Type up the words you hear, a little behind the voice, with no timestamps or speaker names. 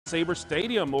Sabre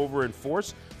Stadium over in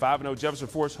Force. 5-0 Jefferson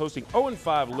Forest hosting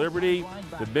 0-5 Liberty.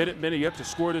 The minute yet to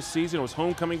score this season. It was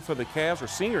homecoming for the Cavs for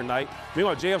senior night.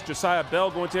 Meanwhile, JF's Josiah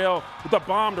Bell going to hell with a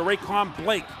bomb to Raekwon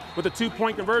Blake. With a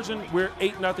 2-point conversion, we're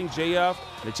 8-0 JF.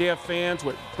 And the JF fans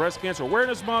with Breast Cancer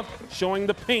Awareness Month showing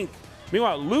the pink.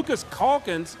 Meanwhile, Lucas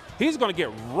Calkins, he's going to get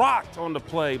rocked on the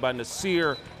play by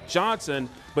Nasir Johnson.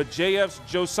 But JF's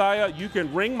Josiah, you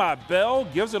can ring my bell,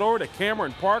 gives it over to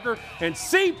Cameron Parker, and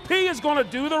CP is going to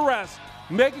do the rest,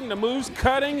 making the moves,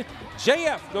 cutting.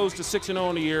 JF goes to 6-0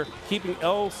 in the year, keeping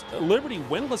Liberty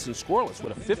winless and scoreless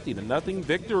with a 50-0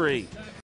 victory.